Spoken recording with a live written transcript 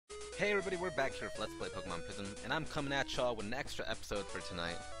Hey everybody, we're back here for Let's Play Pokemon Prism, and I'm coming at y'all with an extra episode for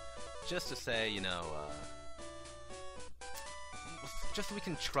tonight. Just to say, you know, just so we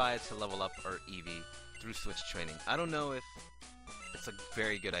can try to level up our Eevee through Switch training. I don't know if it's a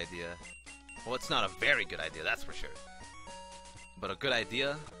very good idea. Well, it's not a very good idea, that's for sure. But a good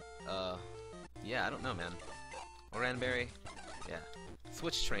idea? Yeah, I don't know, man. Oranberry? Yeah.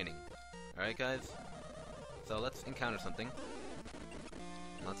 Switch training. Alright, guys? So let's encounter something.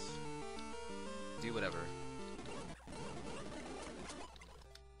 Let's do whatever.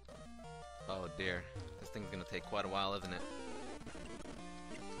 Oh dear. This thing's gonna take quite a while, isn't it?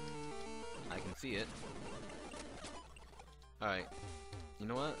 I can see it. Alright. You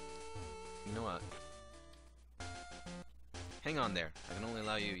know what? You know what? Hang on there. I can only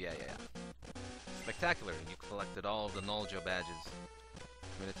allow you... Yeah. Spectacular! You collected all of the Nuzlocke badges.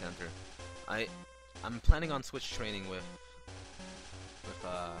 Minute to enter. I'm planning on Switch training with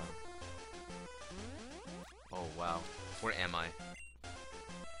oh wow. Where am I?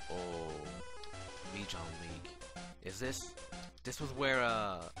 Oh, Legion League. Is this? This was where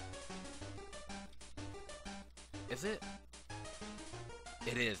is it?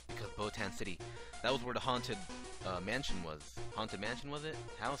 It is, because Botan City. That was where the haunted mansion was. Haunted mansion, was it?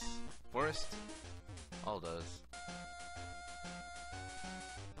 House? Forest? All those.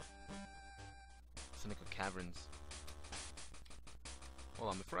 Cynical Caverns.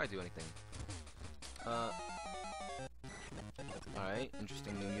 Hold on, before I do anything. Alright,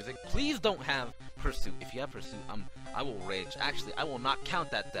 interesting new music. Please don't have Pursuit. If you have Pursuit, I will rage. Actually, I will not count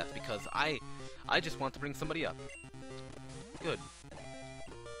that death because I just want to bring somebody up. Good.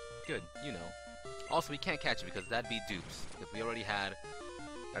 Good, you know. Also, we can't catch it because that'd be dupes. Because we already had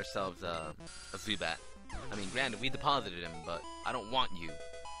ourselves a Zubat. I mean, granted, we deposited him, but I don't want you.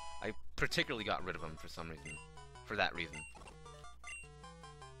 I particularly got rid of him for some reason. For that reason.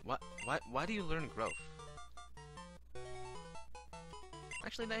 What? Why do you learn growth?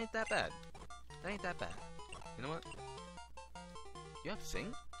 Actually, that ain't that bad. That ain't that bad. You know what? You have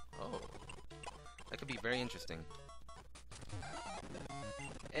Sing? Oh. That could be very interesting.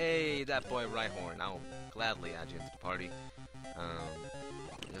 Hey, that boy Rhyhorn. I'll gladly add you into the party.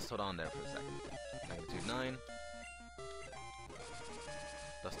 Just hold on there for a second. Magnitude 9.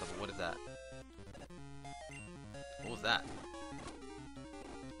 Dust level, what is that? What was that?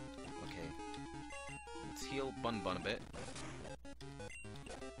 Okay. Let's heal Bun a bit.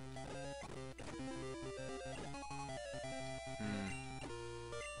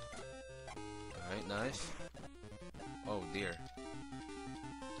 Alright, nice. Oh dear.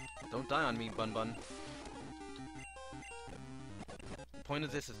 Don't die on me, Bun. The point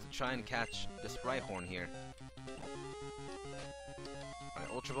of this is to try and catch this Rhyhorn here.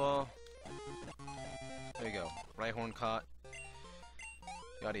 Alright, Ultra Ball. There you go. Rhyhorn caught.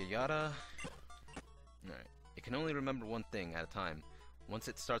 Yada yada. Alright. It can only remember one thing at a time. Once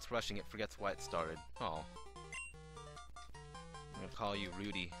it starts rushing, it forgets why it started. Oh. I'm gonna call you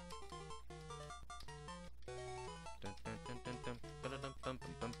Rudy.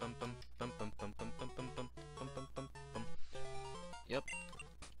 Yep.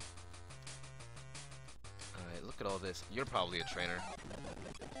 Alright, look at all this. You're probably a trainer.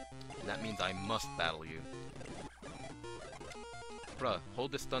 And that means I must battle you. Bruh,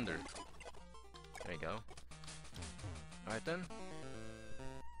 hold this thunder. There you go. Alright then.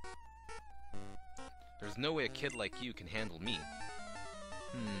 There's no way a kid like you can handle me.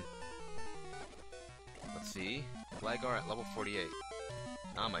 Let's see. Flagar at level 48.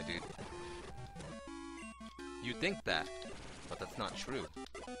 Nah, my dude. You think that, but that's not true.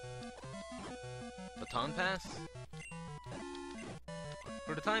 Baton Pass?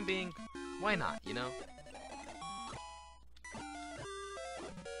 For the time being, why not, you know?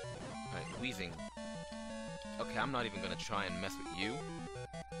 Alright, Wheezing. Okay, I'm not even gonna try and mess with you.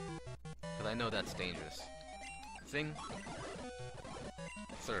 Because I know that's dangerous. Zing.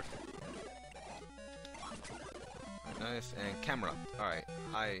 Surf. Right, nice, and Camera. Alright,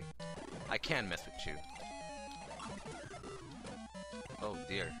 I can mess with you. Oh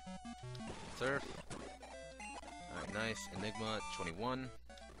dear. Surf. Alright, nice. Enigma, 21.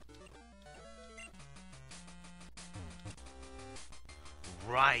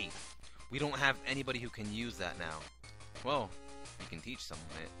 Right! We don't have anybody who can use that now. Well, we can teach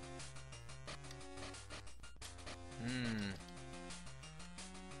someone it.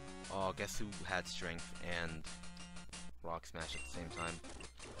 Oh, guess who had Strength and Rock Smash at the same time?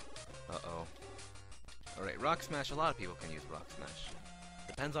 Uh-oh. Alright, Rock Smash, a lot of people can use Rock Smash.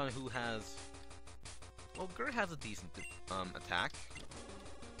 Depends on who has... Well, Gert has a decent attack.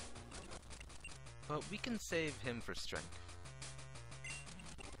 But we can save him for Strength.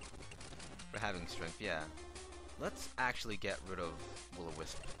 For having strength, yeah. Let's actually get rid of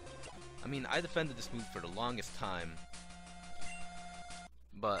Will-O-Wisp. I mean, I defended this move for the longest time,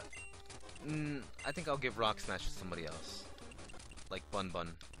 but I think I'll give Rock Smash to somebody else, like Bun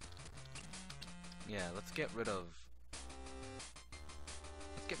Bun. Yeah, let's get rid of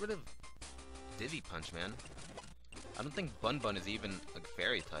Divvy Punch, man. I don't think Bun Bun is even a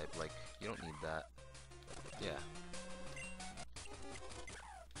fairy type. Like, you don't need that. Yeah.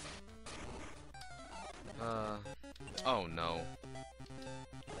 Oh no.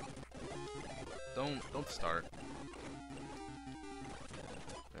 Don't start.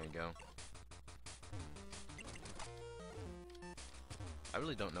 There you go. I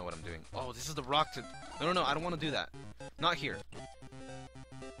really don't know what I'm doing. Oh, this is the rock to... No, I don't want to do that. Not here.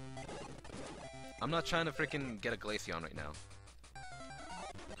 I'm not trying to freaking get a Glaceon right now.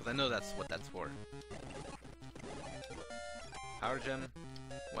 Because I know that's what that's for. Power Gem?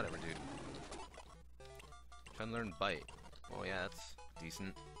 Whatever, dude. Trying to learn Bite. Oh yeah, that's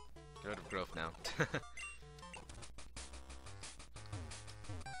decent. Get rid of Growth now.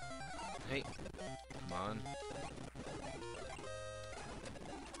 Hey, come on.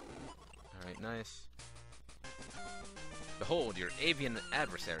 Alright, nice. Behold your avian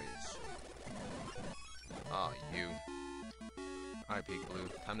adversaries. Ah, you. Alright, Peak Blue,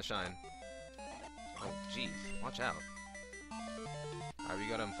 time to shine. Oh, jeez, watch out. Alright, we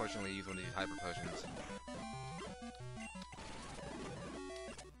gotta unfortunately use one of these Hyper Potions.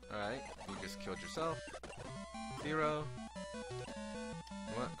 Alright, you just killed yourself. 0.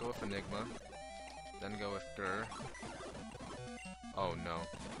 What? Go with Enigma. Then go with Gur. Oh no.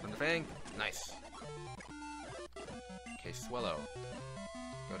 Thunderfang! Nice! Okay, Swellow.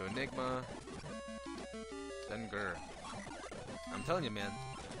 Go to Enigma. Then Gur. I'm telling you, man.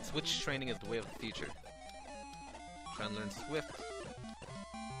 Switch training is the way of the future. Try and learn Swift.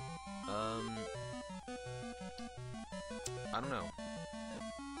 I don't know.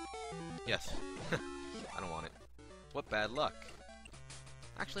 Yes. I don't want it. What bad luck.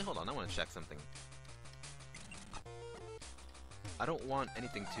 Actually, hold on. I want to check something. I don't want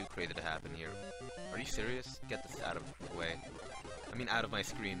anything too crazy to happen here. Are you serious? Get this out of the way. I mean, out of my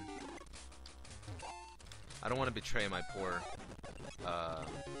screen. I don't want to betray my poor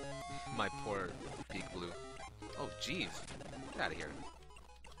Peak Blue. Oh, jeez. Get out of here.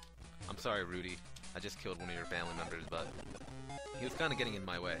 I'm sorry, Rudy. I just killed one of your family members, but he was kind of getting in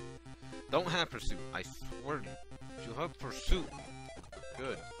my way. Don't have Pursuit. I swear to you. You have Pursuit.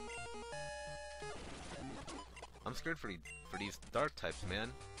 Good. I'm scared for these dark types,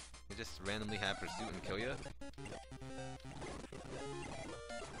 man. They just randomly have Pursuit and kill you.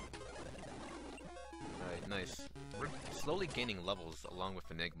 Alright, nice. We're slowly gaining levels along with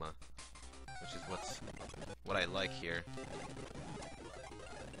Enigma, which is what I like here.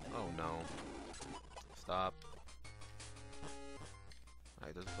 Oh no. Stop.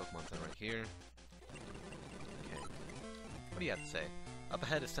 Alright, there's a Pokemon Center right here. Okay. What do you have to say? Up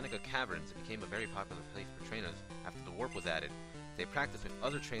ahead is Seneca Caverns. It became a very popular place for trainers after the warp was added. They practice with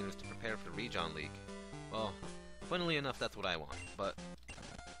other trainers to prepare for Region League. Well, funnily enough, that's what I want, but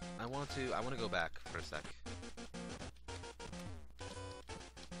I want to go back for a sec.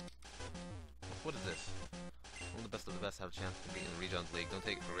 What is this? Only the best of the best have a chance to compete in the Region League. Don't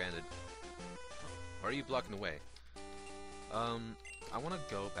take it for granted. Why are you blocking the way? I want to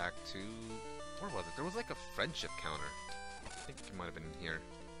go back to... Where was it? There was like a friendship counter. I think it might have been in here.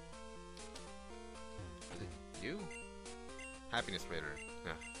 Is it you? Happiness Raider.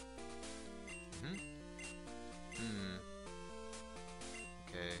 Yeah.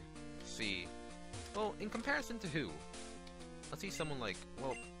 Okay. C. Well, in comparison to who? Let's see someone like...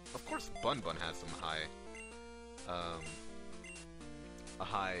 Well, of course Bun Bun has some high... a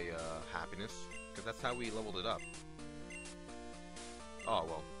high, happiness. Because that's how we leveled it up. Oh,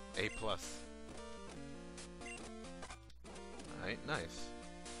 well. A+. Alright, nice.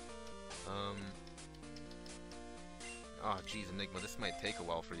 Oh, geez, Enigma, this might take a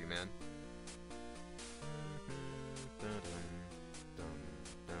while for you, man.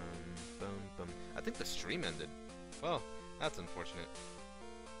 I think the stream ended. Well, that's unfortunate.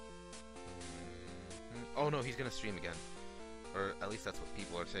 Oh no, he's gonna stream again. Or at least that's what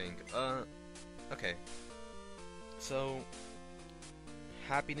people are saying. Okay. So,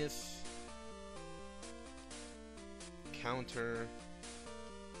 happiness, counter,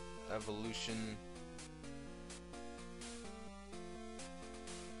 evolution.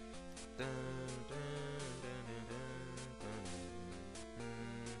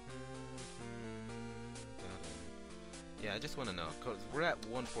 Yeah, I just want to know, cause we're at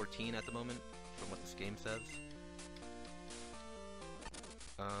 114 at the moment, from what this game says.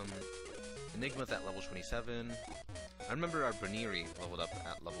 Enigma's at level 27. I remember our Berniri leveled up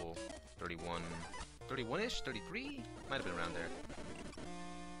at level 31. 31-ish? 33? Might have been around there.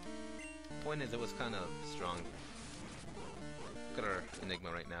 Point is, it was kind of strong. Look at our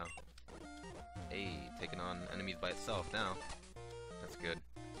Enigma right now. Hey, taking on enemies by itself now. That's good.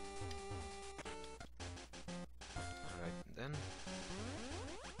 Alright, then.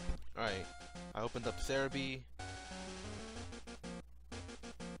 Alright, I opened up Cerebi.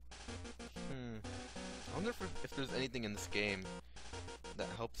 I wonder if there's anything in this game that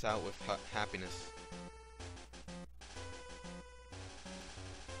helps out with happiness.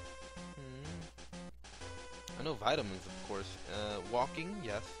 I know vitamins, of course. Walking,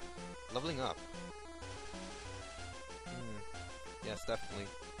 yes. Leveling up. Yes, definitely.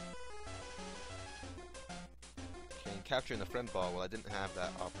 Okay, and capturing the friend ball. Well, I didn't have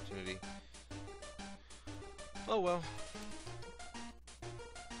that opportunity. Oh well.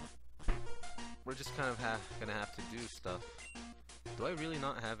 We're just kind of gonna have to do stuff. Do I really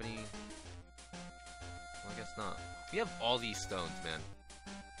not have any? Well, I guess not. We have all these stones, man.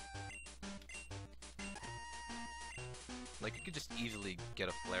 Like, you could just easily get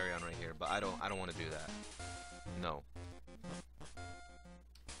a Flareon right here, but I don't want to do that. No.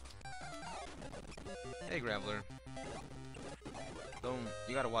 Hey, Graveler.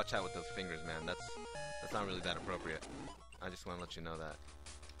 You gotta watch out with those fingers, man. That's not really that appropriate. I just want to let you know that.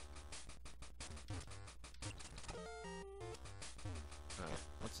 Alright,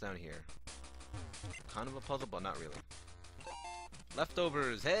 what's down here? Kind of a puzzle, but not really.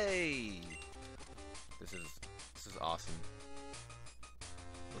 Leftovers, hey! This is awesome.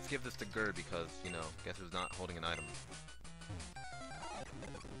 Let's give this to Gur because, you know, guess who's not holding an item.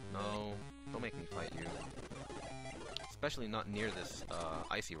 No, don't make me fight you. Especially not near this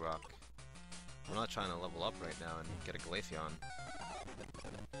icy rock. I'm not trying to level up right now and get a Glaceon.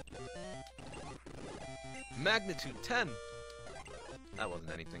 Magnitude 10! That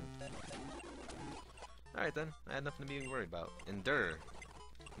wasn't anything. Alright then, I had nothing to be worried about. Endure.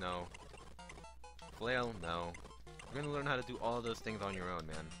 No. Flail, no. You're gonna learn how to do all of those things on your own,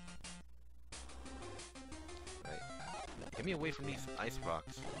 man. Right. Get me away from these ice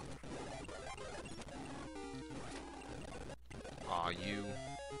rocks. Aw, you.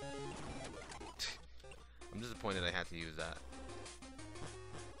 I'm disappointed I had to use that.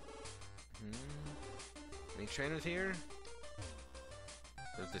 Any trainers here?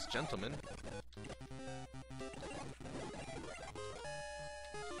 There's this gentleman.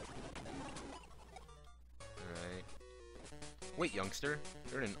 Alright. Wait, youngster.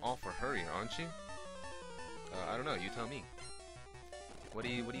 You're in an awful hurry, aren't you? I don't know. You tell me. What do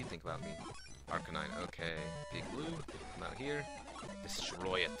you think about me? Arcanine. Okay. Big Blue. Come out here.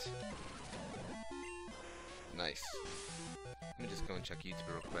 Destroy it. Nice. Let me just go and check YouTube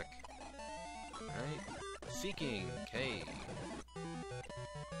real quick. Alright. Seeking. Okay.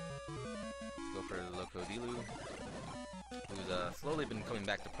 Let's go for Locodilu, who's slowly been coming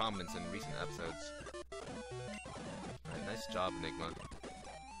back to prominence in recent episodes. Alright, nice job, Enigma.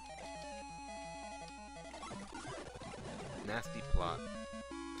 Nasty plot.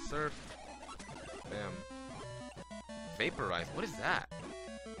 Surf. Bam. Vaporize. What is that?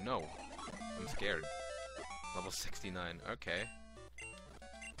 No. I'm scared. Level 69. Okay.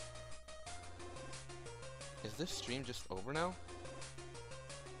 Is this stream just over now?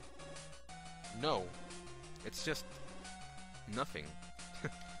 No. It's just nothing.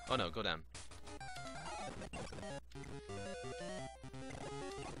 Oh no, go down.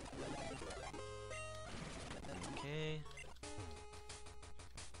 Okay.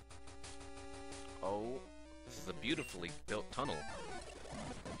 Oh, this is a beautifully built tunnel.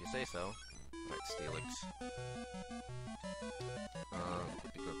 If you say so. Alright, Steelix.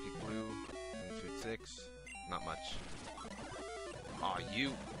 Big Blue. 126. Not much. Aw, you.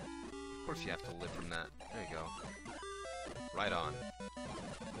 Of course you have to live from that. There you go. Right on.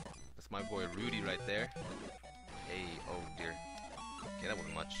 That's my boy Rudy right there. Hey, oh dear. Okay, that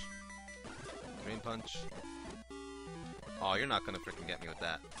wasn't much. Drain Punch. Aw, you're not gonna freaking get me with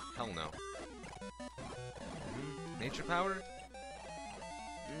that. Hell no. Nature Power?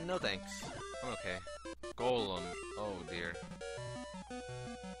 No thanks. I'm okay. Golem. Oh dear.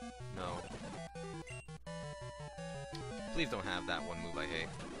 No. Please don't have that one move I hate.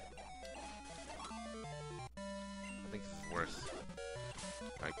 I think this is worse.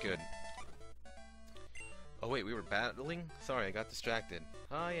 Alright, good. Oh wait, we were battling? Sorry, I got distracted.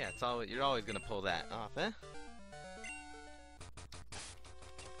 Oh yeah, you're always gonna pull that off, eh?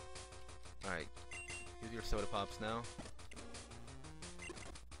 Alright. Use your soda pops now.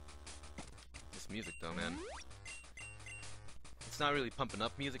 This music though, man. It's not really pumping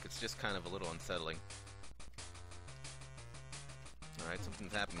up music, it's just kind of a little unsettling. Alright,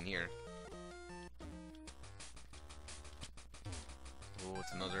 something's happening here. Oh,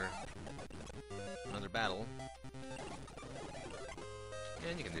 it's another battle.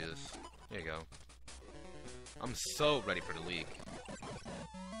 And you can do this. There you go. I'm so ready for the league.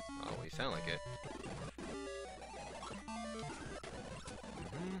 Oh, you sound like it.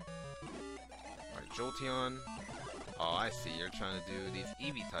 Alright, Jolteon. Oh, I see. You're trying to do these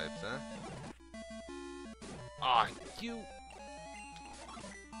Eevee types, huh? Aw, you...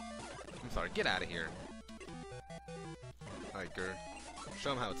 I'm sorry, get out of here. Alright, Gur.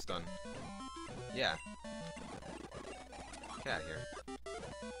 Show him how it's done. Yeah. Get out of here.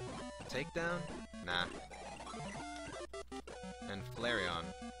 Takedown? Nah. And Flareon.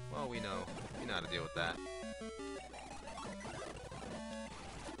 Well, we know how to deal with that.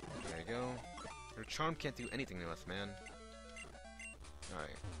 There you go. Your charm can't do anything to us, man.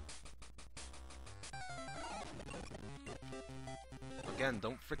 Alright. Again,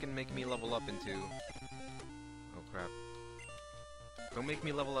 don't frickin' make me level up into... Oh crap. Don't make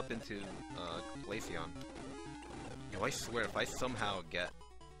me level up into, Glaceon. Yo, I swear, if I somehow get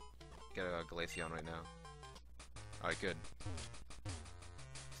a Glaceon right now. Alright, good.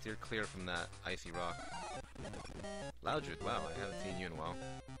 Steer clear from that icy rock. Loudred, wow, I haven't seen you in a while.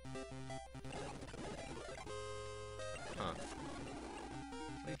 Huh.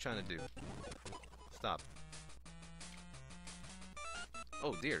 What are you trying to do? Stop.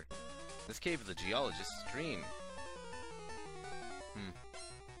 Oh dear. This cave is a geologist's dream.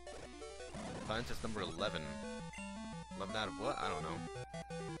 Scientist number 11. 11 out of what? I don't know.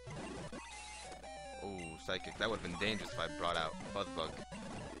 Oh, Psychic. That would have been dangerous if I brought out Buzzbug.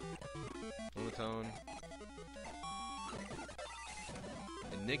 Lunatone.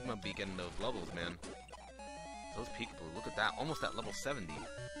 Enigma be getting those levels, man. Those Peekaboo, look at that. Almost at level 70.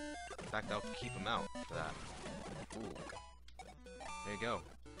 In fact, I'll keep him out for that. Ooh. There you go.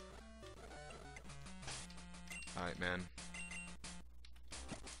 Alright, man.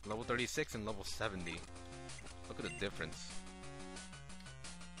 Level 36 and level 70. Look at the difference.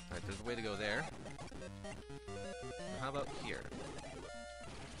 Alright, there's a way to go there. How about here?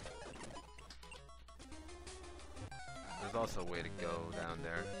 There's also a way to go down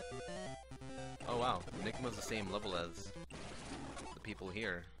there. Oh wow, Enigma's the same level as the people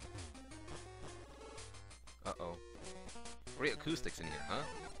here. Uh-oh. Great acoustics in here, huh?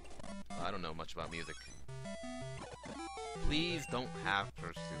 I don't know much about music. Please don't have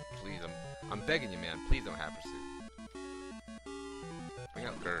Pursuit. Please, I'm begging you, man. Please don't have Pursuit. Bring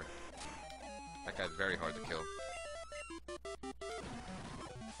out Gur. That guy's very hard to kill.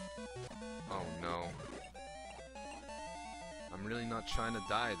 Oh no. I'm really not trying to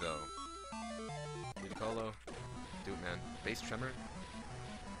die though. Ludicolo. Do it, man. Base Tremor?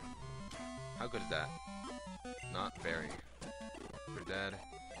 How good is that? Not very. You're dead.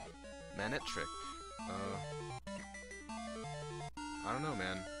 Manectric. I don't know,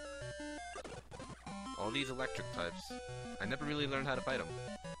 man. All these electric types. I never really learned how to fight them.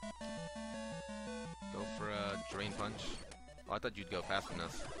 Go for a Drain Punch. Oh, I thought you'd go faster than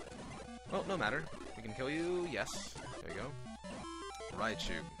us. Well, no matter. We can kill you. Yes. There you go.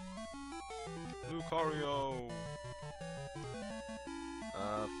 Raichu. Lucario.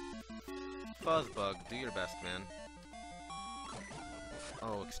 Fuzzbug. Do your best, man.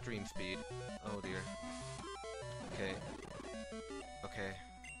 Oh, extreme speed. Oh dear. Okay. Okay.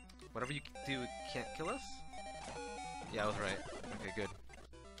 Whatever you do, it can't kill us? Yeah, I was right. Okay, good.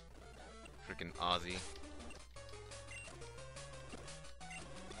 Freaking Ozzy.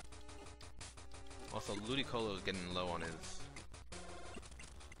 Also, Ludicolo is getting low on his...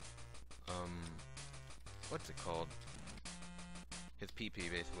 what's it called? His PP,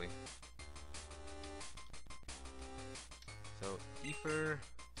 basically. So, Ether...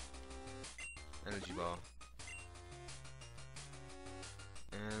 Energy Ball.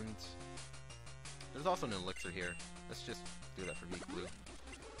 And... there's also an elixir here. Let's just do that for Weak Blue.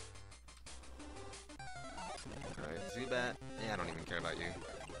 Alright, Zubat. Yeah, I don't even care about you.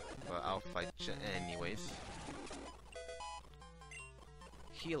 But I'll fight you anyways.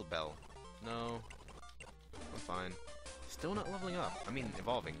 Heal Bell. No. I'm fine. Still not leveling up. I mean,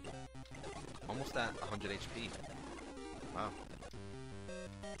 evolving. Almost at 100 HP. Wow.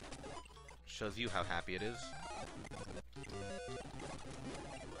 Shows you how happy it is.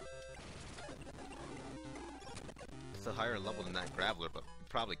 It's a higher level than that Graveler, but you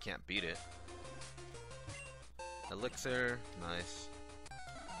probably can't beat it. Elixir. Nice.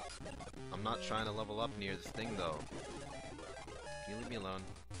 I'm not trying to level up near this thing, though. Can you leave me alone?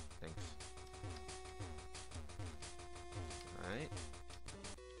 Thanks. Alright.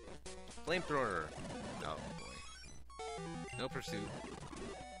 Flamethrower! Oh boy. No pursuit.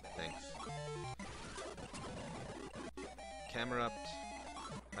 Thanks. Camera up.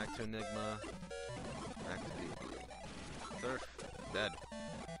 Back to Enigma. Back to the Surf. Dead.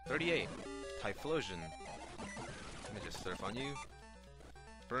 38. Typhlosion. Let me just surf on you.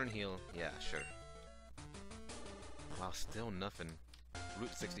 Burn heal. Yeah, sure. Wow, still nothing.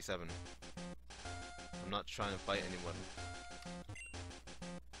 Route 67. I'm not trying to fight anyone.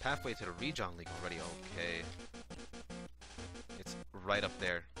 Pathway to the Region League already. Okay. It's right up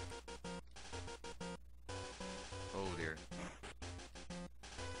there. Oh dear.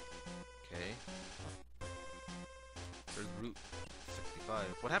 Okay. There's Route 65.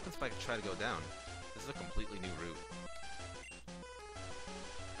 What happens if I try to go down? This is a completely new route.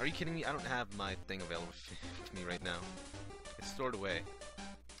 Are you kidding me? I don't have my thing available to me right now. It's stored away.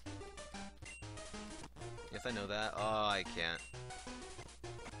 Yes, I know that. Oh, I can't.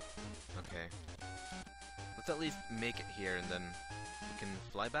 Okay. Let's at least make it here, and then we can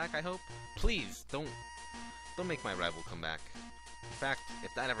fly back, I hope? Please, don't make my rival come back. In fact,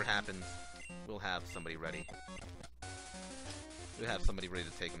 if that ever happens, we'll have somebody ready. We'll have somebody ready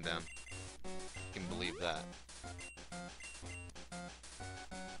to take him down. You can believe that.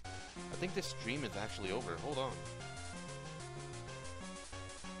 I think this stream is actually over. Hold on.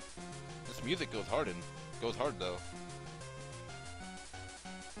 This music goes hard though.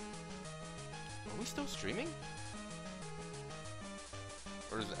 Are we still streaming?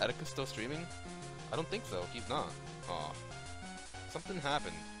 Or is Etika still streaming? I don't think so. He's not. Aw. Something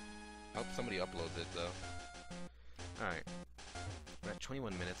happened. I hope somebody uploads it though. Alright. We're at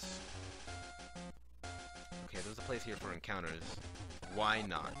 21 minutes. Okay, there's a place here for encounters. Why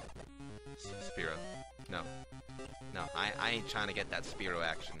not? Spiro. No. No, I ain't trying to get that Spiro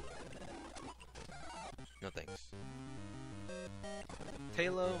action. No thanks.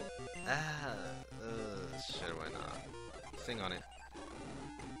 Talo? Sure, why not? Sing on it.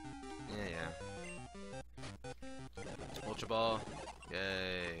 Yeah. Ultra Ball.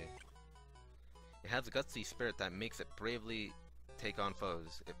 Yay. It has a gutsy spirit that makes it bravely take on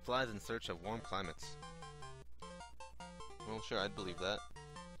foes. It flies in search of warm climates. Well, sure, I'd believe that.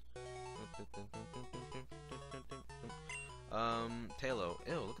 Talo.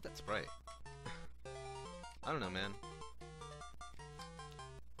 Ew, look at that sprite. I don't know, man.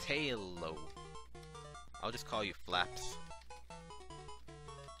 Talo. I'll just call you Flaps.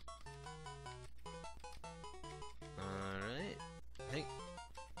 Alright. Hey.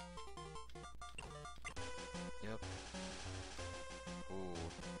 Yep. Ooh.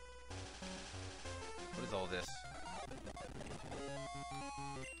 What is all this?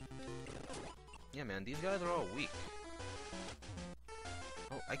 Yeah, man, these guys are all weak.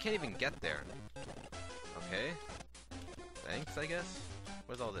 Oh, I can't even get there. Okay. Thanks, I guess?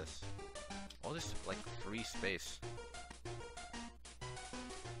 Where's all this? All this, like, free space.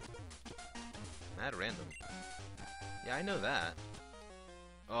 Mad random. Yeah, I know that.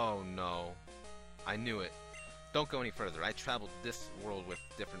 Oh, no. I knew it. Don't go any further. I traveled this world with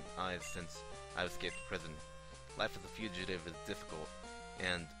different eyes since I escaped prison. Life as a fugitive is difficult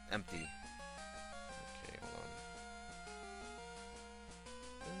and empty.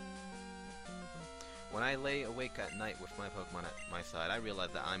 When I lay awake at night with my Pokemon at my side, I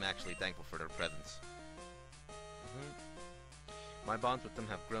realize that I'm actually thankful for their presence. My bonds with them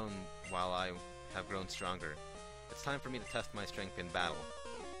have grown while I have grown stronger. It's time for me to test my strength in battle.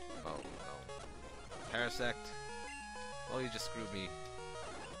 Oh no. Parasect. Well, you just screwed me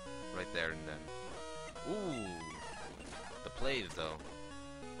right there and then. Ooh! The plays, though.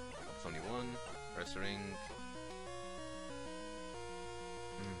 71. Ursaring.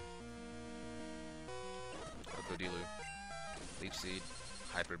 Crocodilu. Leech Seed.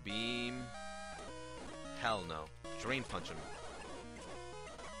 Hyper Beam. Hell no. Drain Punch him.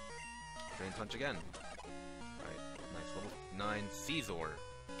 Drain Punch again. Right. Nice level 9 Caesar.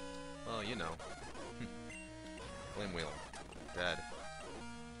 Well, you know. Flame Wheel. Dead.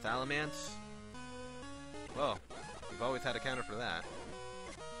 Salamence. Well, we've always had a counter for that.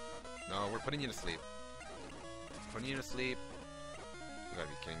 No, we're putting you to sleep. Putting you to sleep. You gotta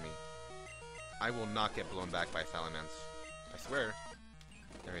be kidding me. I will not get blown back by Salamence. I swear.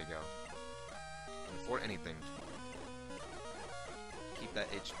 There you go. Before anything. Keep that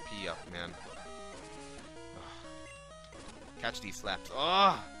HP up, man. Ugh. Catch these slaps.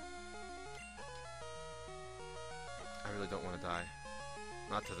 Oh! I really don't want to die.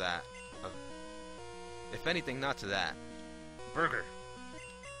 Not to that. If anything, not to that. Burger!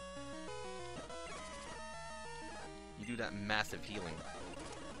 You do that massive healing.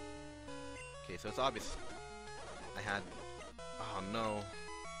 Okay, so it's obvious. I had... Oh no.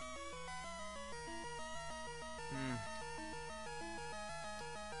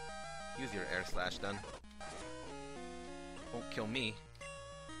 Use your air slash then. Won't kill me.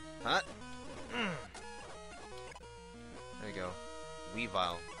 Huh? There you go.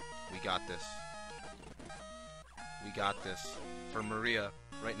 Weavile. We got this. We got this. For Maria.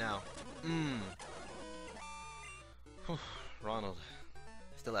 Right now. Whew. Ronald.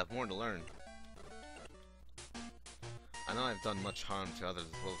 I still have more to learn. I know I've done much harm to others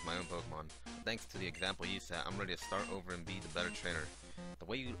as well as my own Pokemon. Thanks to the example you set, I'm ready to start over and be the better trainer. The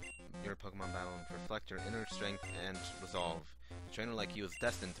way your Pokemon battle reflect your inner strength and resolve. A trainer like you is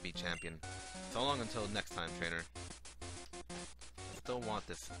destined to be champion. So long until next time, trainer. I still want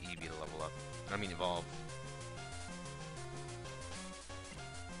this Eevee to level up. I mean evolve.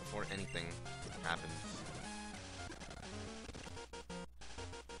 Before anything happens.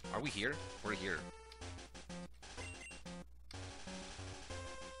 Are we here? We're here.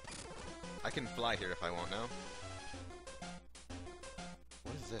 I can fly here if I want now.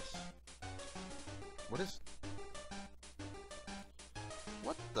 What is this?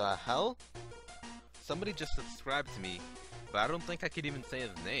 What the hell? Somebody just subscribed to me, but I don't think I could even say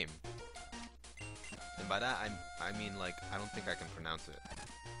his name. And by that, I mean, like, I don't think I can pronounce it.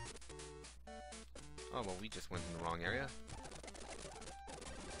 Oh, well, we just went in the wrong area.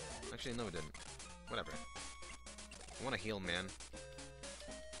 Actually, no, we didn't. Whatever. I want to heal, man.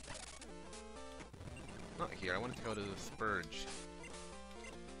 Not here, I wanted to go to Spurge.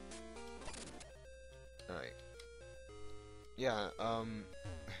 Alright. Yeah,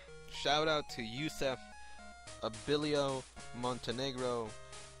 shout out to Yusef, Abilio, Montenegro,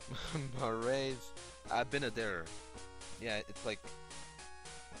 Marez, Abinader. Yeah, it's like,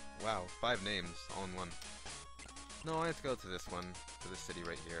 wow, 5 names all in one. No, I have to go to this one, to this city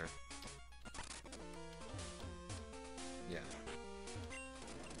right here. Yeah.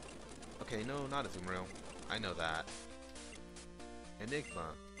 Okay, no, not a Azumarill. I know that.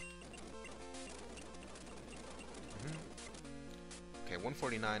 Enigma. Okay,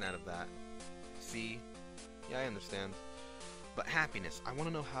 149 out of that. C. Yeah, I understand. But happiness. I want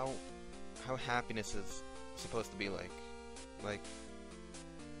to know how happiness is supposed to be like. Like,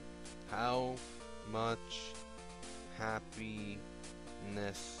 how much happiness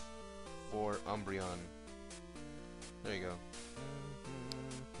for Umbreon? There you go.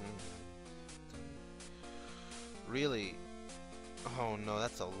 Really? Oh no,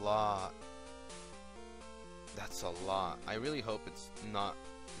 that's a lot. That's a lot. I really hope it's not.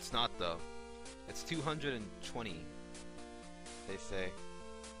 It's not though. It's 220. They say.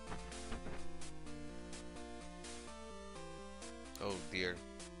 Oh dear.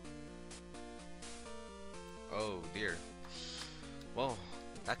 Oh dear. Well,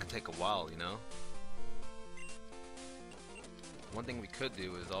 that could take a while, you know? One thing we could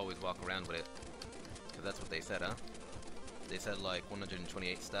do is always walk around with it. Because that's what they said, huh? They said like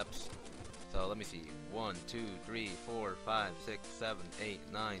 128 steps. So let me see. 1, 2, 3, 4, 5, 6, 7, 8,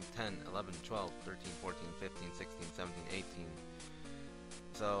 9, 10, 11, 12, 13, 14, 15, 16, 17, 18.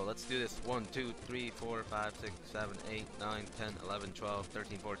 So let's do this. 1, 2, 3, 4, 5, 6, 7, 8, 9, 10, 11, 12,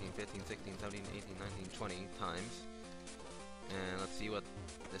 13, 14, 15, 16, 17, 18, 19, 20 times. And let's see what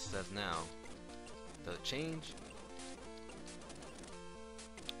this says now. Does it change?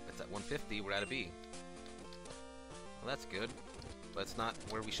 It's at 150. We're at a B. Well, that's good. But it's not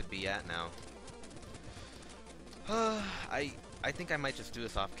where we should be at now. I think I might just do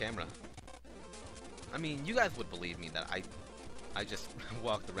this off camera. I mean, you guys would believe me that I just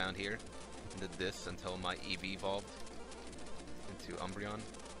walked around here and did this until my Eevee evolved into Umbreon.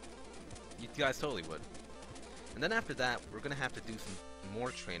 You guys totally would. And then after that, we're gonna have to do some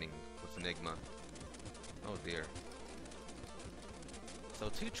more training with Enigma. Oh dear. So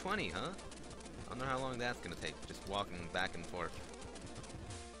 220, huh? I don't know how long that's gonna take, just walking back and forth.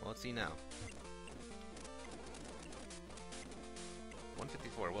 Well, let's see now.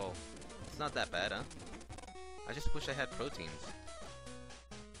 154, well, it's not that bad, huh? I just wish I had proteins.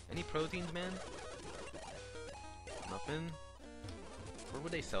 Any proteins, man? Nothing? Where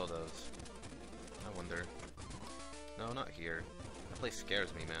would they sell those? I wonder. No, not here. That place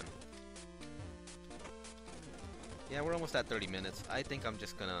scares me, man. Yeah, we're almost at 30 minutes. I think I'm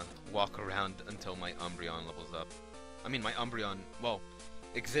just gonna walk around until my Umbreon levels up. I mean, my Umbreon, well,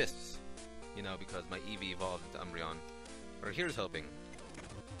 exists. You know, because my Eevee evolved into Umbreon. Or here's hoping.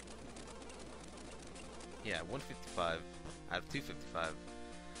 Yeah, 155 out of 255.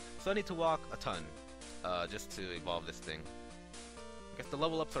 So I need to walk a ton, just to evolve this thing. I guess the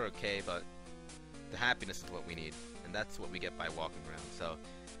level ups are okay, but the happiness is what we need. And that's what we get by walking around. So,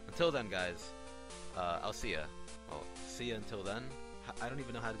 until then, guys, I'll see ya. Well, see ya until then. I don't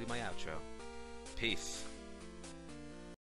even know how to do my outro. Peace.